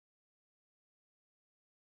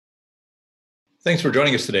Thanks for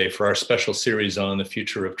joining us today for our special series on the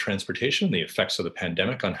future of transportation and the effects of the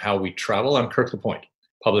pandemic on how we travel. I'm Kirk LaPointe,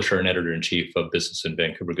 publisher and editor-in-chief of Business in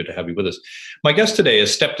Vancouver. Good to have you with us. My guest today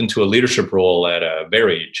has stepped into a leadership role at a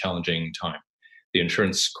very challenging time. The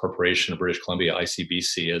Insurance Corporation of British Columbia,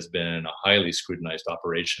 ICBC, has been a highly scrutinized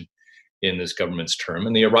operation in this government's term,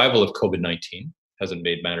 and the arrival of COVID-19 hasn't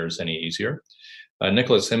made matters any easier.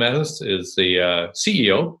 Nicolas Jimenez is the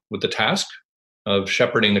CEO with the task of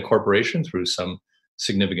shepherding the corporation through some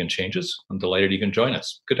significant changes. I'm delighted you can join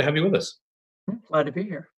us. Good to have you with us. Glad to be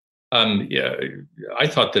here. Yeah, I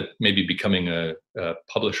thought that maybe becoming a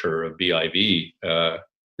publisher of BIV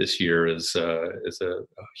this year is a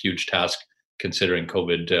huge task considering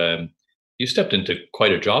COVID. You stepped into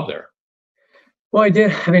quite a job there. Well, I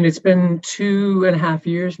did. I mean, it's been 2.5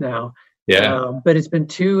 years now. Yeah. But it's been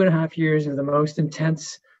 2.5 years of the most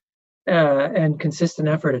intense and consistent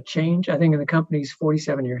effort at change, I think, in the company's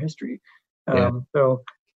 47-year history. So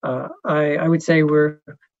I would say we're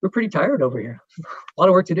pretty tired over here. A lot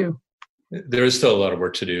of work to do. There is still a lot of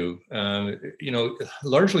work to do.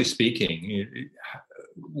 Largely speaking,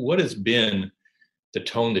 what has been the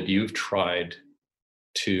tone that you've tried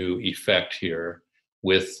to effect here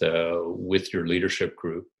with your leadership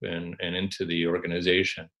group and into the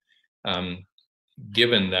organization?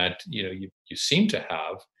 Given that you seem to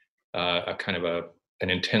have a kind of an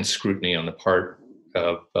intense scrutiny on the part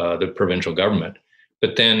of the provincial government,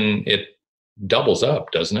 but then it doubles up,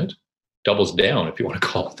 doesn't it? Doubles down, if you want to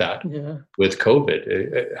call it that, with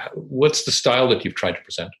COVID. What's the style that you've tried to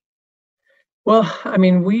present? Well, I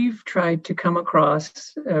mean, we've tried to come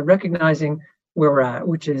across recognizing where we're at,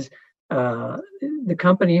 which is the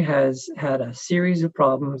company has had a series of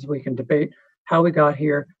problems. We can debate how we got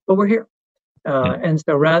here, but we're here. And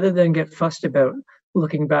so rather than get fussed about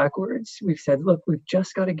looking backwards, we've said, look, we've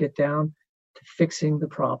just got to get down to fixing the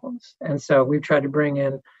problems. And so we've tried to bring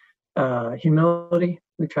in humility.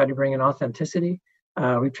 We've tried to bring in authenticity.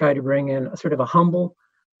 We've tried to bring in a sort of a humble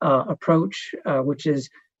approach, which is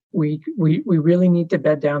we really need to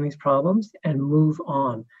bed down these problems and move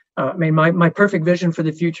on. I mean, my perfect vision for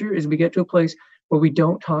the future is we get to a place where we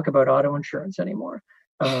don't talk about auto insurance anymore.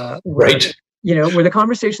 Right. Where the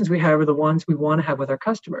conversations we have are the ones we want to have with our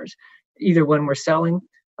customers, either when we're selling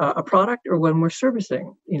a product or when we're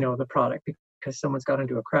servicing, the product because someone's got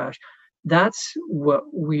into a crash. That's what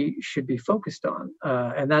we should be focused on,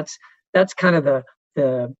 and that's kind of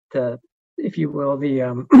the if you will,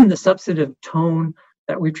 the the substantive tone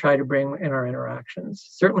that we try to bring in our interactions.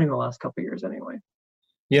 Certainly in the last couple of years, anyway.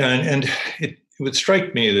 Yeah, and it would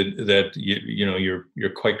strike me that you're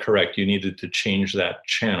quite correct. You needed to change that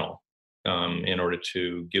channel in order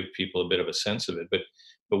to give people a bit of a sense of it. But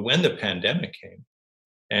when the pandemic came,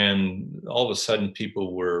 and all of a sudden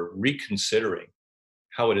people were reconsidering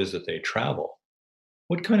how it is that they travel,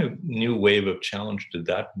 what kind of new wave of challenge did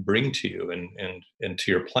that bring to you and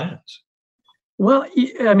to your plans? Well,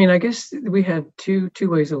 I mean, I guess we had two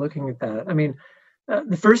ways of looking at that. I mean,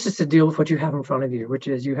 the first is to deal with what you have in front of you, which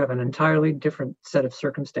is you have an entirely different set of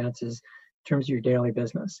circumstances in terms of your daily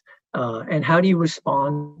business. And how do you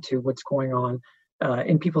respond to what's going on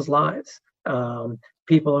in people's lives?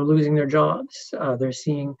 People are losing their jobs. They're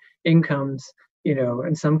seeing incomes,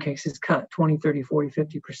 in some cases cut 20, 30, 40,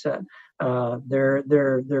 50%.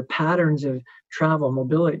 Their patterns of travel,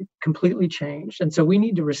 mobility completely changed. And so we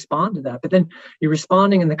need to respond to that. But then you're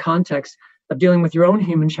responding in the context of dealing with your own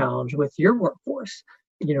human challenge with your workforce,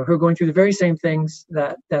 who are going through the very same things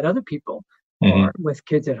that other people are, with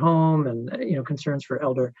kids at home and, concerns for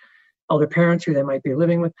elder parents who they might be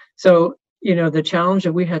living with. So, the challenge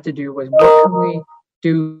that we had to do was, what can we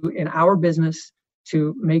do in our business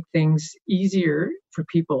to make things easier for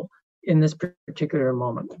people in this particular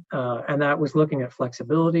moment? And that was looking at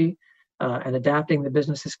flexibility and adapting the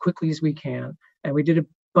business as quickly as we can. And we did a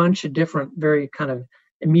bunch of different, very kind of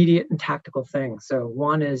immediate and tactical things. So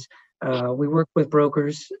one is we work with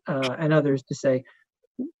brokers and others to say,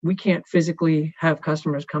 we can't physically have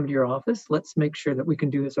customers come to your office. Let's make sure that we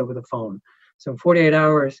can do this over the phone. So in 48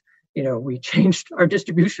 hours, we changed our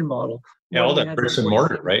distribution model. Yeah, all that bricks and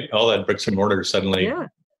mortar, right? All that bricks and mortar suddenly. Yeah.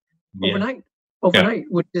 Overnight,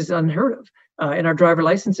 which is unheard of in our driver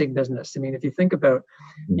licensing business. I mean, if you think about,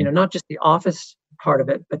 not just the office part of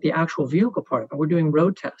it, but the actual vehicle part of it, we're doing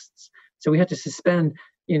road tests. So we had to suspend,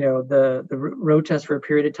 the road test for a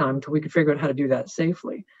period of time until we could figure out how to do that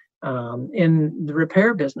safely. In the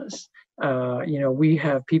repair business, we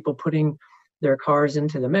have people putting their cars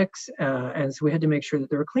into the mix, and so we had to make sure that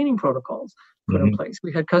there were cleaning protocols put in place.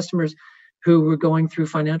 We had customers who were going through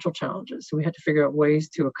financial challenges, so we had to figure out ways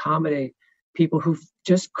to accommodate people who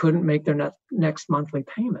just couldn't make their next monthly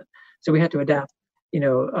payment. So we had to adapt,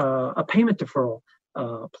 a payment deferral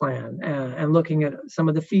plan, and looking at some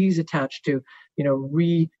of the fees attached to,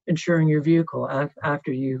 reinsuring your vehicle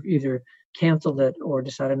after you've either canceled it or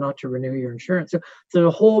decided not to renew your insurance. So there's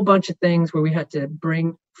a whole bunch of things where we had to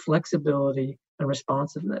bring flexibility and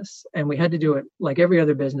responsiveness, and we had to do it like every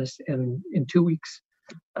other business in 2 weeks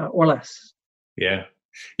or less. Yeah,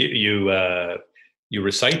 you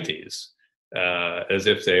recite these as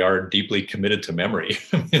if they are deeply committed to memory.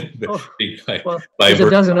 There's a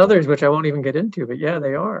dozen others which I won't even get into, but yeah,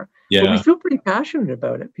 they are. Yeah. But we feel pretty passionate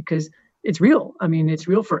about it because it's real. I mean, it's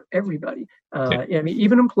real for everybody. I mean,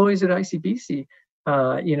 even employees at ICBC,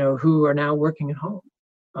 who are now working at home,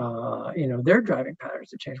 their driving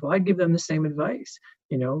patterns have changed. Well, I'd give them the same advice.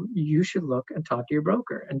 You should look and talk to your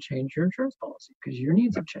broker and change your insurance policy because your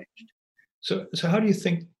needs have changed. So how do you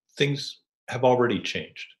think things have already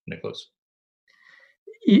changed, Nicholas?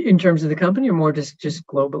 In terms of the company, or more just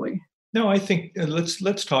globally? No, I think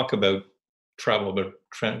let's talk about travel, about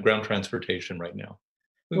ground transportation right now.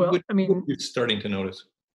 Well, what are you starting to notice?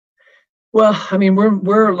 Well, I mean,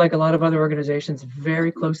 we're like a lot of other organizations,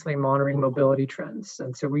 very closely monitoring mobility trends,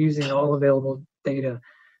 and so we're using all available data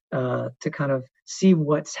to kind of see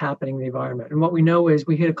what's happening in the environment. And what we know is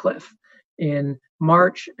we hit a cliff in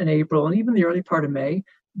March and April, and even the early part of May.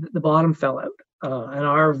 The bottom fell out, and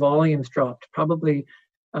our volumes dropped probably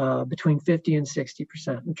between 50 and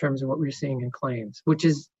 60% in terms of what we're seeing in claims, which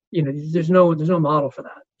is, there's no model for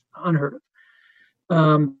that, unheard of.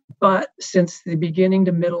 But since the beginning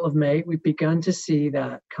to middle of May, we've begun to see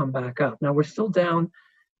that come back up. Now we're still down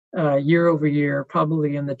year over year,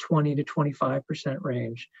 probably in the 20 to 25%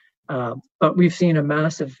 range. But we've seen a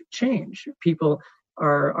massive change. People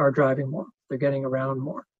are driving more. They're getting around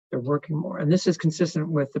more. They're working more. And this is consistent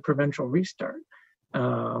with the provincial restart.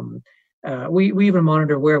 We even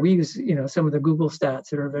monitor where we use, some of the Google stats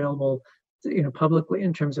that are available, publicly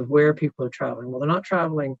in terms of where people are traveling. Well, they're not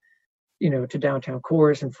traveling, to downtown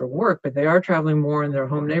cores and for work, but they are traveling more in their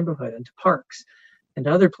home neighborhood and to parks and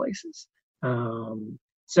other places.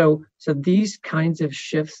 So these kinds of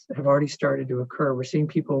shifts have already started to occur. We're seeing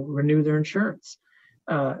people renew their insurance.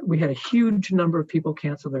 We had a huge number of people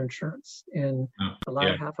cancel their insurance in the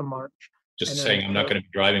latter half of March. Just saying, I'm not going to be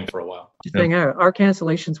driving for a while. Just saying, our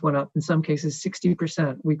cancellations went up in some cases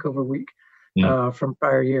 60% week over week from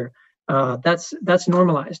prior year. That's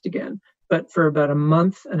normalized again. But for about a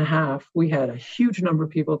month and a half, we had a huge number of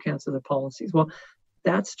people cancel their policies. Well,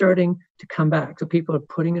 that's starting to come back. So people are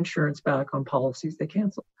putting insurance back on policies they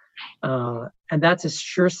canceled. And that's a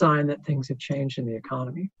sure sign that things have changed in the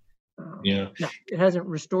economy. Now, it hasn't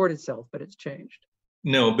restored itself, but it's changed.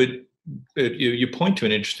 No, but you point to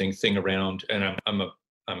an interesting thing around, and I'm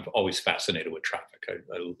always fascinated with traffic.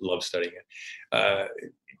 I love studying it.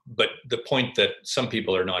 But the point that some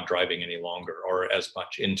people are not driving any longer or as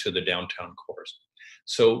much into the downtown cores.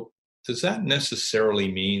 So does that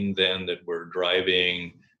necessarily mean then that we're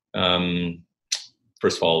driving,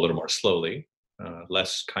 first of all, a little more slowly,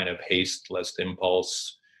 less kind of haste, less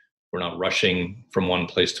impulse? We're not rushing from one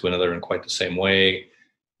place to another in quite the same way.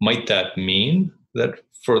 Might that mean that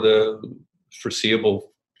for the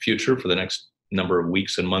foreseeable future, for the next number of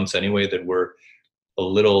weeks and months anyway, that we're a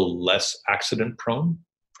little less accident prone?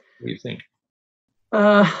 What do you think?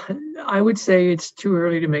 I would say it's too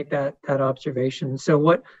early to make that observation. So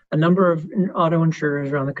what a number of auto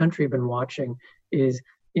insurers around the country have been watching is,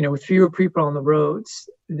 with fewer people on the roads,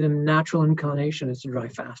 the natural inclination is to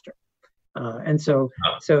drive faster. And so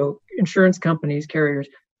insurance companies, carriers,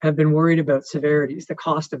 have been worried about severities, the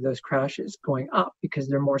cost of those crashes going up because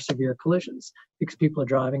they're more severe collisions because people are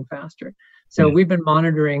driving faster. So we've been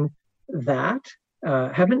monitoring that.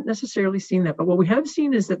 Haven't necessarily seen that, but what we have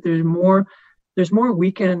seen is that there's more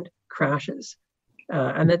weekend crashes,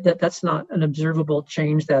 and that's not an observable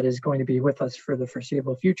change that is going to be with us for the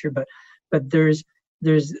foreseeable future. But there's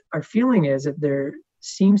our feeling is that there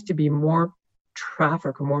seems to be more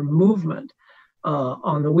traffic or more movement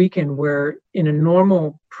on the weekend, where in a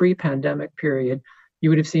normal pre-pandemic period, you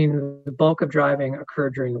would have seen the bulk of driving occur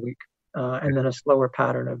during the week, and then a slower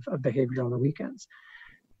pattern of behavior on the weekends.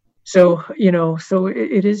 So,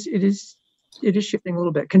 it is shifting a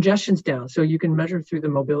little bit. Congestion's down, so you can measure through the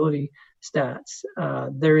mobility stats.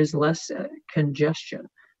 There is less congestion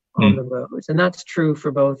on the roads, and that's true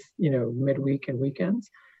for both, midweek and weekends.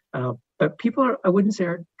 But people I wouldn't say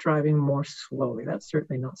are driving more slowly. That's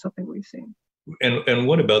certainly not something we've seen. And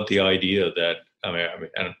what about the idea that,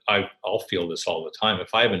 and I'll feel this all the time.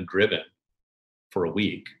 If I haven't driven for a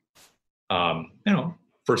week,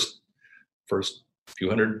 first few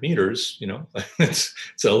hundred meters, it's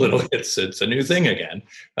a new thing again.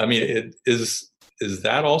 I mean, is is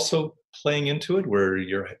that also playing into it, where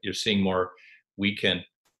you're seeing more weekend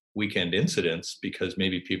incidents because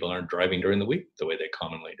maybe people aren't driving during the week the way they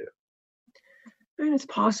commonly do? I mean, it's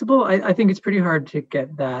possible. I think it's pretty hard to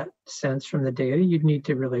get that sense from the data. You'd need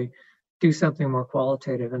to really do something more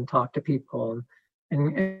qualitative and talk to people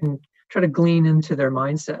and try to glean into their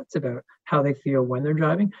mindsets about how they feel when they're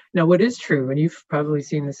driving. Now, what is true, and you've probably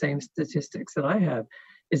seen the same statistics that I have,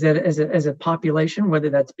 is that as a population, whether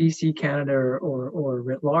that's BC, Canada, or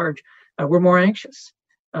writ large, we're more anxious.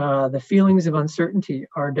 The feelings of uncertainty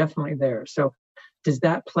are definitely there. So does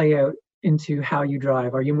that play out into how you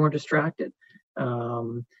drive? Are you more distracted?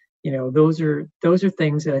 Those are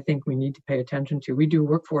things that I think we need to pay attention to. We do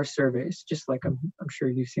workforce surveys, just like I'm sure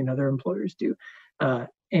you've seen other employers do,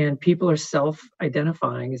 and people are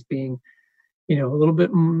self-identifying as being, a little bit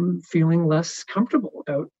feeling less comfortable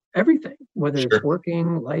about everything, whether Sure. it's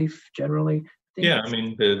working, life, generally. Yeah, I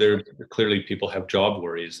mean, there clearly people have job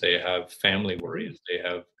worries, they have family worries, they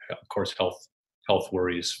have, of course, health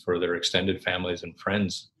worries for their extended families and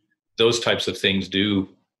friends. Those types of things do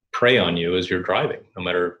prey on you as you're driving, no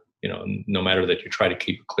matter that you try to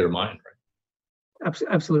keep a clear mind, right?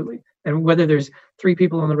 Absolutely. And whether there's 3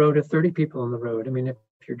 people on the road or 30 people on the road, I mean, if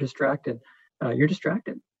you're distracted, you're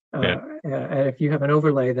distracted. Yeah. And if you have an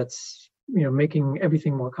overlay that's, making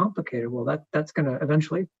everything more complicated, well, that's going to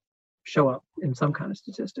eventually show up in some kind of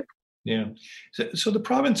statistic. Yeah. So the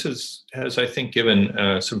province has, I think,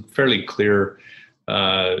 given some fairly clear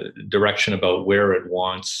direction about where it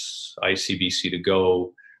wants ICBC to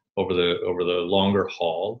go over the longer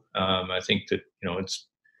haul. I think that it's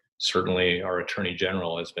certainly, our Attorney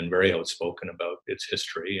General has been very outspoken about its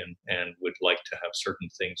history and would like to have certain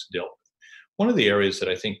things dealt with. One of the areas that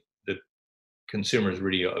I think that consumers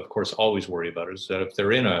really, of course, always worry about is that if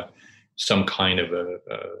they're in some kind of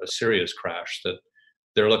a serious crash, that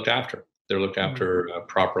they're looked after. They're looked after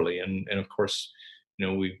properly, and of course,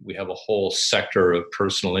 we have a whole sector of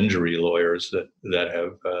personal injury lawyers that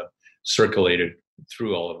have circulated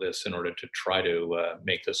through all of this in order to try to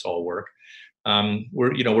make this all work.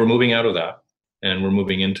 We're moving out of that, and we're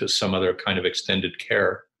moving into some other kind of extended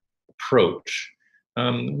care approach.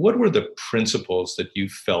 What were the principles that you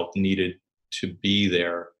felt needed to be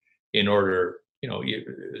there in order,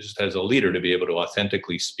 just as a leader, to be able to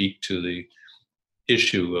authentically speak to the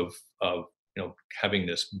issue of having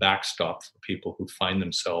this backstop for people who find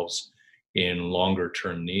themselves in longer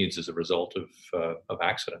term needs as a result of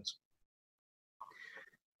accidents?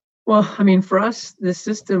 Well, I mean, for us, the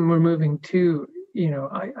system we're moving to,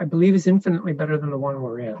 I believe is infinitely better than the one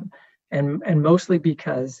we're in, and mostly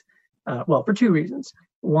because, for 2 reasons.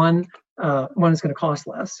 One is going to cost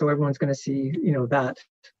less, so everyone's going to see,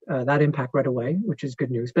 that impact right away, which is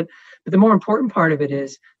good news. But the more important part of it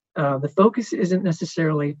is the focus isn't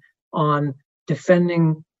necessarily on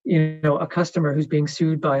defending, a customer who's being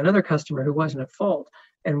sued by another customer who wasn't at fault,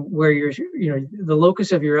 and where the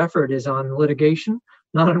locus of your effort is on litigation,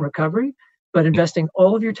 not on recovery, but investing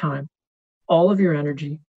all of your time, all of your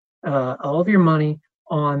energy, all of your money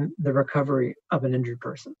on the recovery of an injured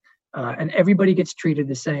person. And everybody gets treated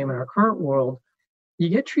the same. In our current world, you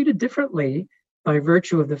get treated differently by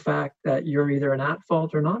virtue of the fact that you're either an at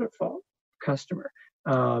fault or not at fault customer,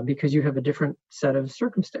 because you have a different set of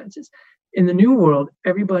circumstances. In the new world,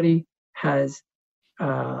 everybody has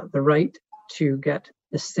the right to get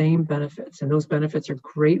the same benefits, and those benefits are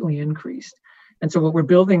greatly increased. And so what we're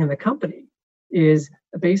building in the company is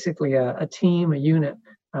basically a team, a unit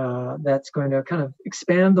that's going to kind of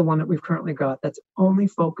expand the one that we've currently got, that's only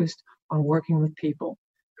focused on working with people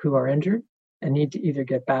who are injured and need to either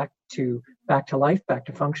get back to life, back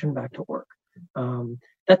to function, back to work.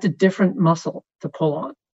 That's a different muscle to pull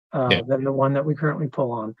on than the one that we currently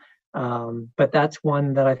pull on. But that's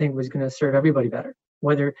one that I think was going to serve everybody better.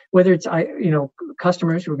 Whether it's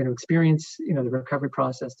customers who are going to experience the recovery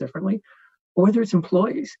process differently, or whether it's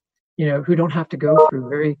employees who don't have to go through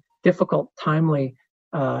very difficult, timely,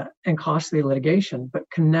 and costly litigation, but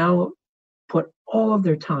can now put all of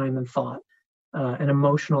their time and thought and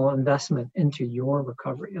emotional investment into your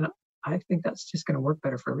recovery. And I think that's just going to work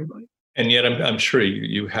better for everybody. And yet, I'm sure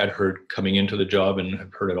you had heard coming into the job, and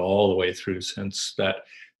have heard it all the way through since, that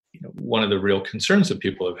one of the real concerns that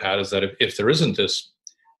people have had is that if there isn't this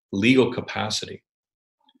legal capacity,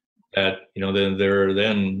 that then they're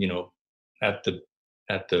at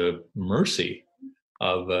the mercy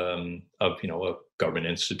of a government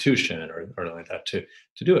institution or like that to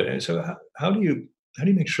do it. And so how do you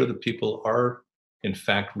make sure that people are in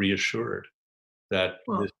fact reassured that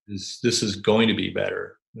this is going to be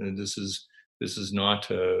better? This is not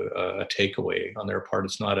a takeaway on their part.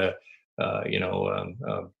 It's not a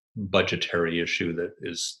budgetary issue that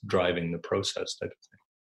is driving the process type of thing.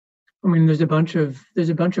 I mean, there's a bunch of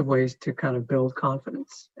ways to kind of build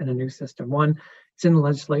confidence in a new system. One, it's in the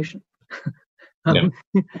legislation. Yeah.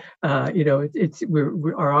 Our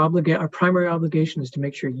primary obligation is to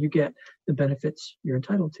make sure you get the benefits you're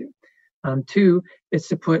entitled to. Two, it's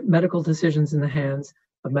to put medical decisions in the hands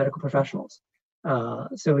of medical professionals.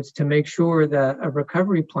 So it's to make sure that a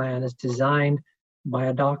recovery plan is designed by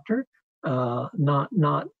a doctor, not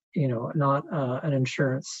an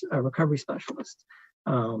insurance recovery specialist.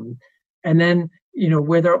 And then,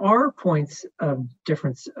 where there are points of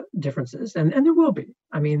differences, and there will be.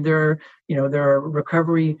 I mean, there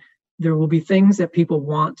will be things that people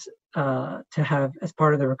want to have as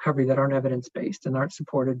part of the recovery that aren't evidence-based and aren't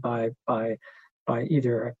supported by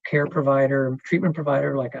either a care provider, treatment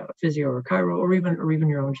provider like a physio or chiro, or even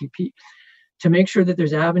your own GP, to make sure that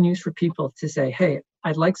there's avenues for people to say, hey,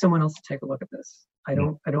 I'd like someone else to take a look at this. I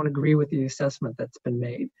don't agree with the assessment that's been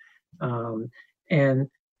made. And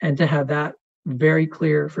to have that very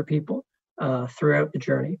clear for people throughout the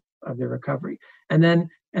journey of their recovery, and then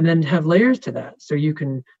have layers to that, so you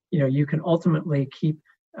can ultimately keep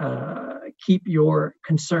your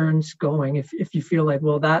concerns going if you feel like,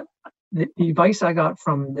 well, that the advice I got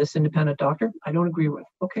from this independent doctor I don't agree with.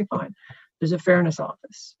 Okay, fine. There's a fairness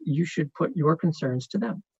office. You should put your concerns to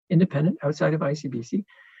them, independent, outside of ICBC,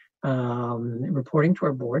 reporting to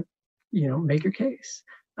our board. Make your case.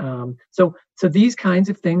 So these kinds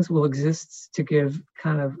of things will exist to give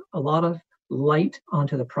kind of a lot of light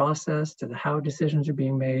onto the process, to how decisions are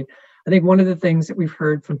being made. I think one of the things that we've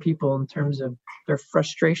heard from people in terms of their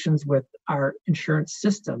frustrations with our insurance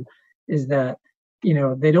system is that,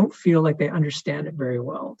 they don't feel like they understand it very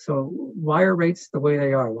well. So why are rates the way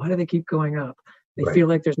they are? Why do they keep going up? They Right. feel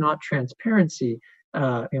like there's not transparency.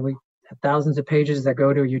 And we have thousands of pages that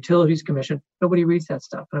go to a utilities commission. Nobody reads that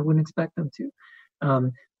stuff, and I wouldn't expect them to.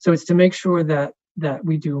 So it's to make sure that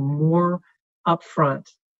we do more upfront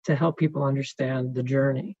to help people understand the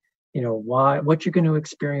journey, what you're going to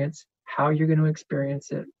experience, how you're going to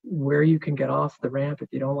experience it, where you can get off the ramp if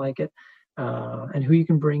you don't like it, and who you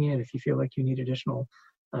can bring in if you feel like you need additional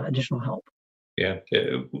help. Yeah.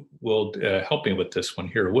 Well, help me with this one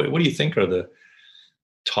here. What do you think are the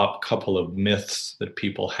top couple of myths that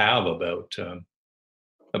people have about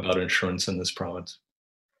insurance in this province?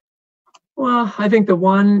 Well, I think the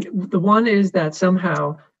one is that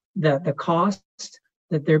somehow that the cost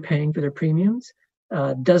that they're paying for their premiums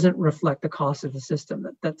doesn't reflect the cost of the system.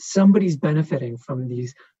 That somebody's benefiting from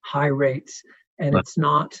these high rates, and it's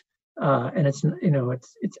not, and it's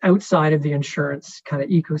outside of the insurance kind of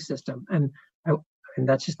ecosystem, and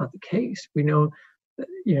that's just not the case. We know that,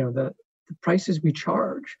 the prices we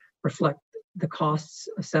charge reflect the costs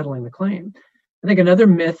of settling the claim. I think another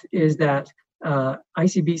myth is that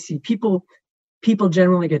ICBC people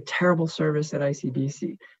generally get terrible service at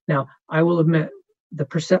ICBC. Now, I will admit the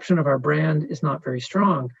perception of our brand is not very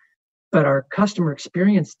strong, but our customer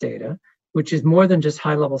experience data, which is more than just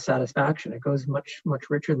high-level satisfaction, it goes much, much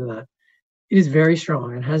richer than that. It is very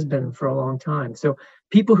strong and has been for a long time. So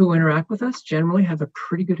people who interact with us generally have a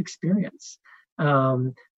pretty good experience.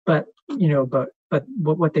 But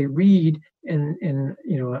what they read in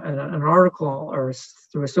an article or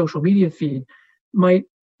through a social media feed might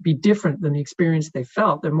be different than the experience they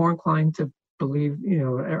felt. They're more inclined to believe,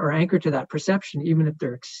 or anchor to that perception, even if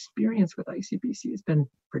their experience with ICBC has been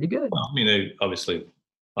pretty good. Well, I mean, obviously,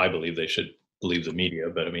 I believe they should believe the media,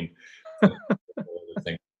 but I mean,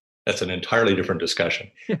 that's an entirely different discussion.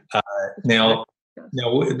 Now,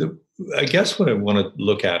 I guess what I want to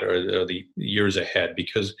look at are the years ahead,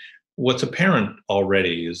 because what's apparent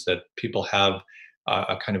already is that people have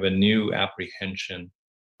a kind of a new apprehension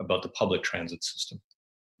about the public transit system.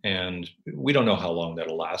 And we don't know how long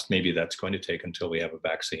that'll last. Maybe that's going to take until we have a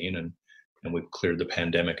vaccine and we've cleared the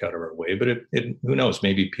pandemic out of our way. But who knows?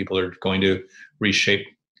 Maybe people are going to reshape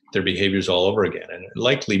their behaviors all over again. And it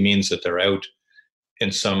likely means that they're out,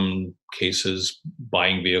 in some cases,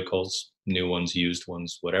 buying vehicles, new ones, used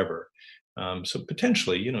ones, whatever. So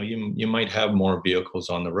potentially, you might have more vehicles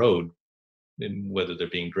on the road, whether they're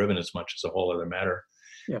being driven as much is a whole other matter.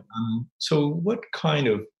 Yeah. So what kind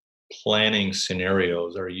of planning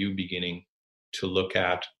scenarios are you beginning to look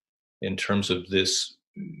at in terms of this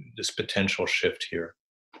potential shift here?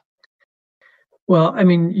 Well, I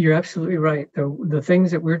mean, you're absolutely right. The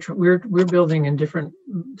things that we're building in different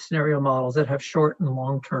scenario models that have short and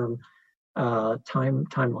long-term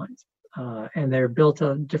timelines, and they're built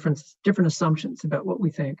on different assumptions about what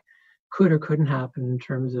we think could or couldn't happen in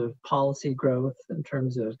terms of policy growth, in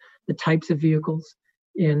terms of the types of vehicles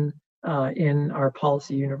in our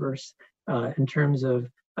policy universe, in terms of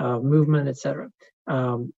movement, etc.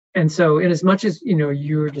 And so, in as much as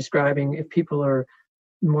you're describing, if people are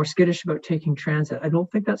more skittish about taking transit, I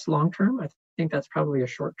don't think that's long term. I think that's probably a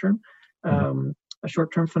short term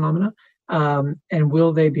phenomena. And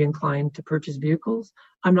will they be inclined to purchase vehicles?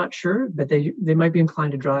 I'm not sure, but they might be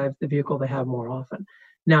inclined to drive the vehicle they have more often.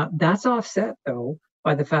 Now, that's offset, though,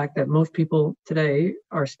 by the fact that most people today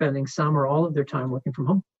are spending some or all of their time working from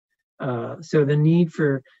home. So the need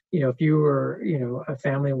for, if you were, a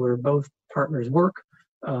family where both partners work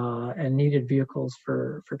and needed vehicles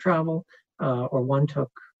for travel, or one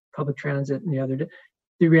took public transit and the other did,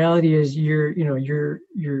 the reality is your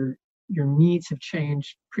needs have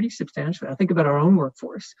changed pretty substantially. I think about our own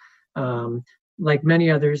workforce. Like many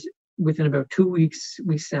others, within about 2 weeks,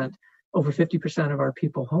 we sent over 50% of our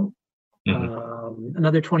people home. Mm-hmm.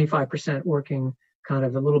 Another 25% working kind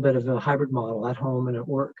of a little bit of a hybrid model at home and at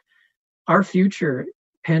work. Our future,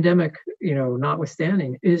 pandemic,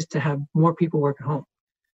 notwithstanding, is to have more people work at home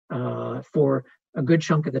for a good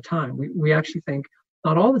chunk of the time. We actually think,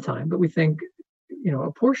 not all the time, but we think,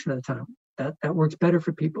 a portion of the time that works better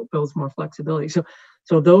for people, builds more flexibility. So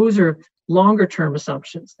those are longer term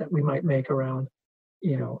assumptions that we might make around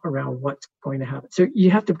what's going to happen. So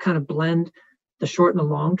you have to kind of blend the short and the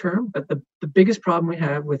long term. But the biggest problem we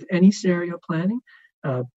have with any scenario planning,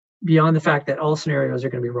 beyond the fact that all scenarios are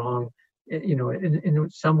going to be wrong, in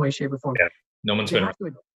some way, shape, or form. Yeah. No one's been.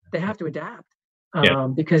 They have to adapt Yeah.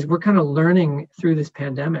 Because we're kind of learning through this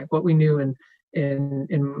pandemic. What we knew in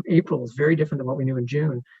April is very different than what we knew in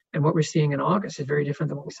June, and what we're seeing in August is very different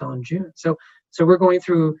than what we saw in June. So we're going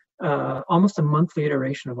through almost a monthly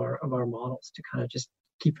iteration of our models to kind of just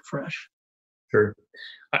keep it fresh. Sure.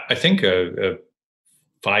 I think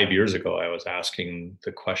 5 years ago, I was asking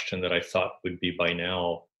the question that I thought would be by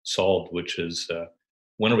now solved, which is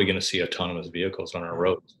when are we going to see autonomous vehicles on our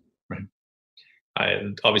roads? Right.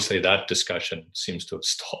 Obviously, that discussion seems to have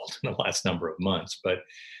stalled in the last number of months, but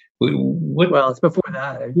well, it's before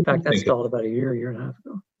that. In fact, that stalled about a year and a half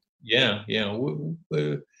ago. Yeah.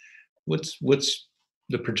 What's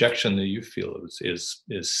the projection that you feel is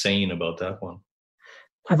sane about that one?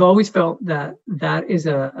 I've always felt that is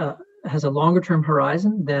has a longer term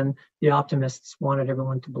horizon than the optimists wanted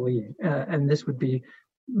everyone to believe, and this would be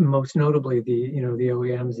most notably the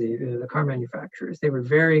OEMs, the car manufacturers. They were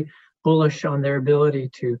very bullish on their ability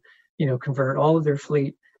to convert all of their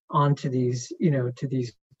fleet onto these to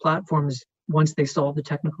these platforms once they solve the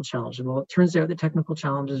technical challenges. Well, it turns out the technical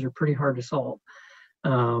challenges are pretty hard to solve.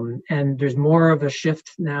 And there's more of a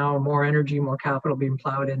shift now, more energy, more capital being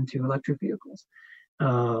plowed into electric vehicles.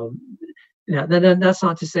 That's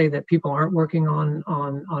not to say that people aren't working on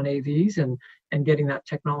AVs and getting that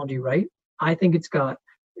technology right. I think it's got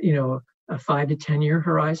a 5 to 10 year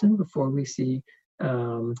horizon before we see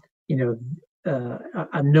a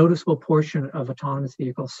noticeable portion of autonomous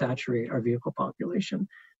vehicles saturate our vehicle population.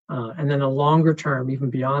 And then a longer term, even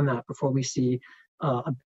beyond that, before we see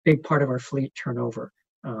a big part of our fleet turnover.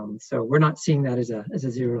 So we're not seeing that as a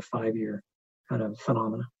 0 to 5 year kind of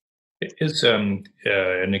phenomena. Is and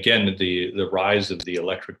again, the rise of the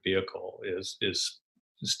electric vehicle is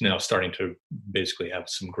now starting to basically have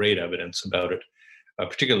some great evidence about it,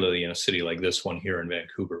 particularly in a city like this one here in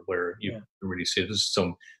Vancouver, where you can really see there's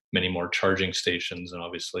so many more charging stations and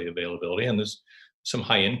obviously availability, and there's some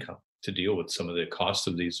high income to deal with some of the costs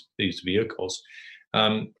of these vehicles.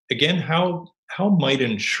 Again, how might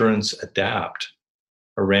insurance adapt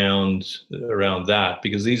around that?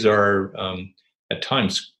 Because these are at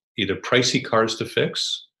times either pricey cars to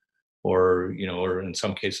fix, or or in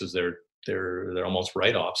some cases they're almost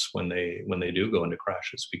write-offs when they do go into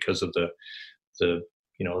crashes because of the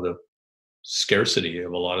scarcity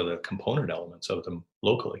of a lot of the component elements of them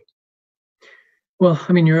locally. Well,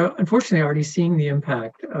 I mean, you're unfortunately already seeing the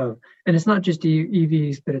impact of, and it's not just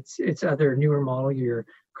EVs, but it's other newer model year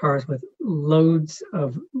cars with loads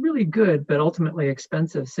of really good but ultimately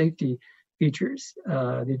expensive safety features,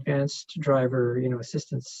 the advanced driver,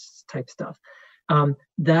 assistance type stuff.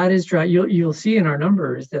 That is you'll see in our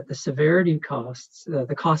numbers that the severity costs,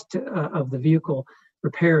 the cost of the vehicle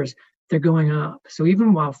repairs, they're going up. So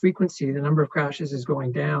even while frequency, the number of crashes is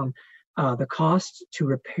going down, the cost to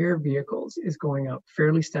repair vehicles is going up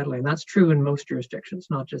fairly steadily. And that's true in most jurisdictions,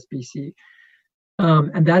 not just BC.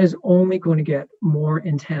 And that is only going to get more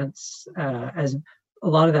intense as a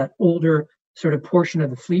lot of that older sort of portion of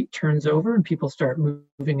the fleet turns over and people start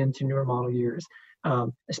moving into newer model years.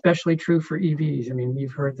 Especially true for EVs. I mean,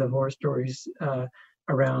 you've heard the horror stories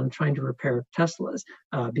around trying to repair Teslas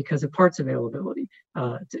because of parts availability.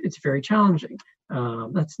 It's very challenging.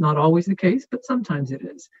 That's not always the case, but sometimes it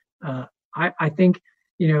is. I think,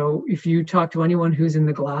 if you talk to anyone who's in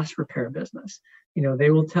the glass repair business, they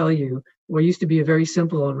will tell you what used to be a very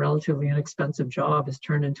simple and relatively inexpensive job has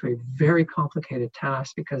turned into a very complicated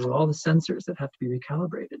task because of all the sensors that have to be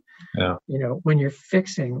recalibrated. Yeah. When you're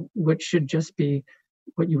fixing what should just be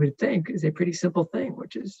what you would think is a pretty simple thing,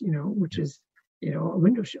 which is a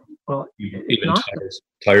window shield. Well, even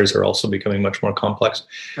tires are also becoming much more complex.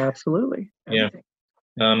 Absolutely. Everything.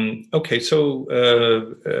 Okay, so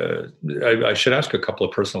I should ask a couple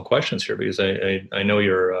of personal questions here because I know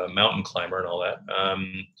you're a mountain climber and all that.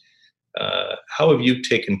 How have you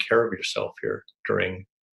taken care of yourself here during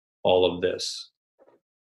all of this?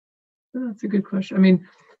 That's a good question.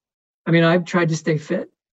 I mean, I've tried to stay fit.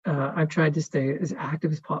 I've tried to stay as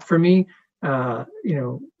active as possible. For me,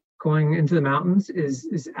 going into the mountains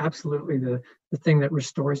is absolutely the thing that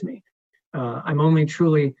restores me. I'm only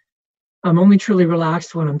truly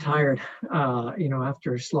relaxed when I'm tired.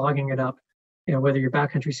 After slogging it up, whether you're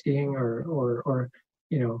backcountry skiing or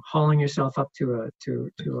hauling yourself up to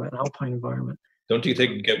an alpine environment. Don't you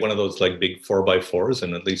think get one of those like big 4x4s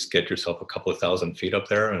and at least get yourself a couple of thousand feet up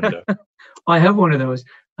there? And I have one of those,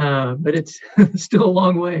 but it's still a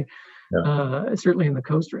long way. Yeah. Certainly in the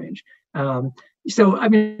Coast Range. So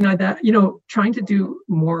trying to do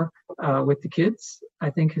more with the kids, I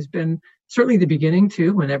think, has been certainly the beginning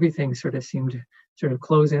too, when everything sort of seemed to sort of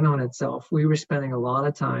close in on itself. We were spending a lot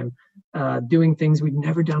of time doing things we'd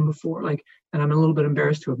never done before. And I'm a little bit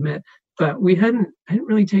embarrassed to admit, but we hadn't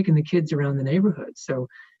really taken the kids around the neighborhood. So,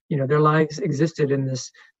 their lives existed in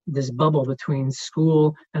this bubble between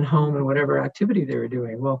school and home and whatever activity they were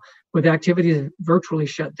doing. Well, with activities virtually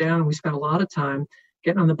shut down, we spent a lot of time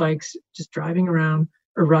getting on the bikes, just driving around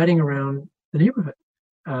or riding around the neighborhood,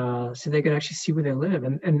 so they could actually see where they live.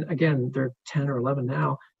 And again, they're 10 or 11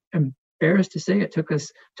 now. I'm embarrassed to say it took a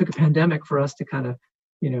pandemic for us to kind of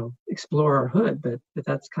explore our hood, but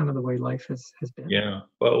that's kind of the way life has been. Yeah.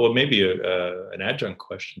 Well, maybe an adjunct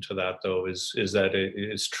question to that though is that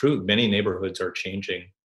it's true. Many neighborhoods are changing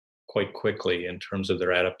quite quickly in terms of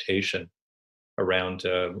their adaptation around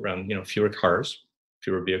fewer cars,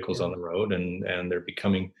 fewer vehicles on the road, and they're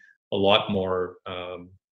becoming a lot more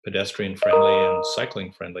pedestrian friendly and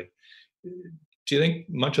cycling friendly. Do you think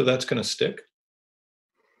much of that's going to stick?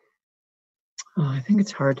 I think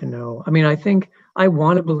it's hard to know. I think I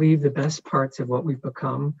want to believe the best parts of what we've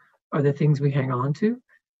become are the things we hang on to.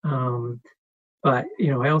 But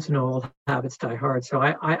I also know old habits die hard. So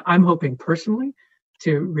I'm hoping personally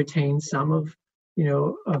to retain some of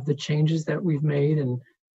the changes that we've made and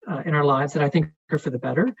in our lives that I think are for the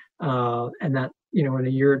better. And that in a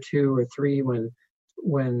year or 2 or 3,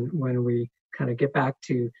 when we kind of get back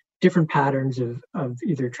to different patterns of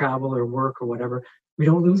either travel or work or whatever, we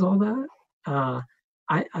don't lose all that.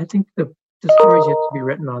 I think the stories yet to be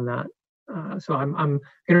written on that. So I'm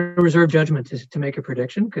going to reserve judgment to make a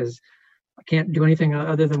prediction because I can't do anything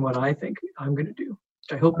other than what I think I'm going to do,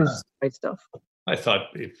 which I hope is the right stuff. I thought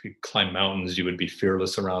if you climb mountains, you would be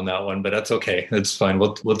fearless around that one, but that's okay. That's fine.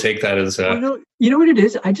 We'll take that as. You know what it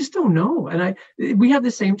is? I just don't know, and we have the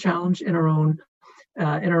same challenge in our own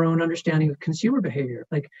understanding of consumer behavior.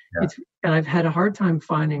 And I've had a hard time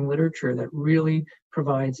finding literature that really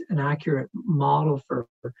provides an accurate model for,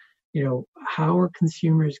 how are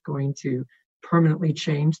consumers going to permanently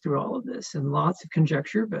change through all of this. And lots of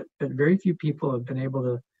conjecture, but very few people have been able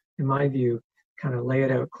to, in my view, kind of lay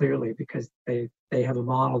it out clearly because they have a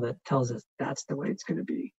model that tells us that's the way it's going to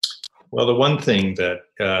be. Well, the one thing that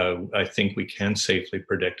I think we can safely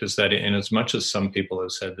predict is that in as much as some people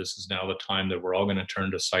have said this is now the time that we're all going to turn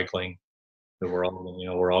to cycling, that we're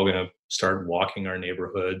all going to start walking our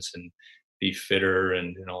neighborhoods and be fitter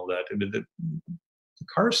and all that, the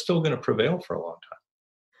car is still going to prevail for a long time.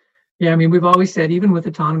 Yeah, we've always said, even with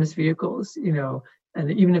autonomous vehicles,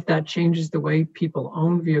 and even if that changes the way people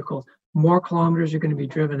own vehicles, more kilometers are going to be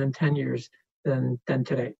driven in 10 years than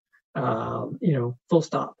today. Full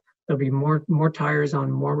stop. There'll be more tires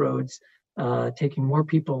on more roads, taking more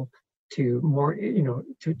people to more,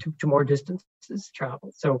 to more distances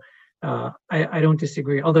traveled. So I don't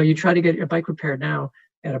disagree. Although you try to get your bike repaired now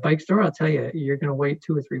at a bike store, I'll tell you, you're going to wait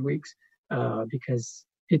 2 or 3 weeks because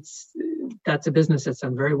that's a business that's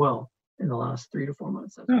done very well in the last 3 to 4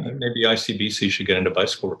 months. Maybe ICBC should get into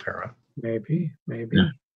bicycle repair. Huh? Maybe.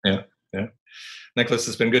 Yeah. Nicholas,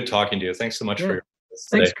 it's been good talking to you. Thanks so much for your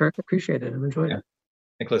Thanks, Kirk. Appreciate it. I've enjoyed it.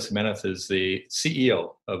 Nicholas Jimenez is the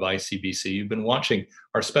CEO of ICBC. You've been watching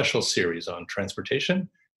our special series on transportation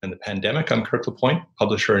and the pandemic. I'm Kirk LaPointe,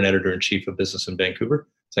 publisher and editor-in-chief of Business in Vancouver.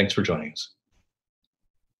 Thanks for joining us.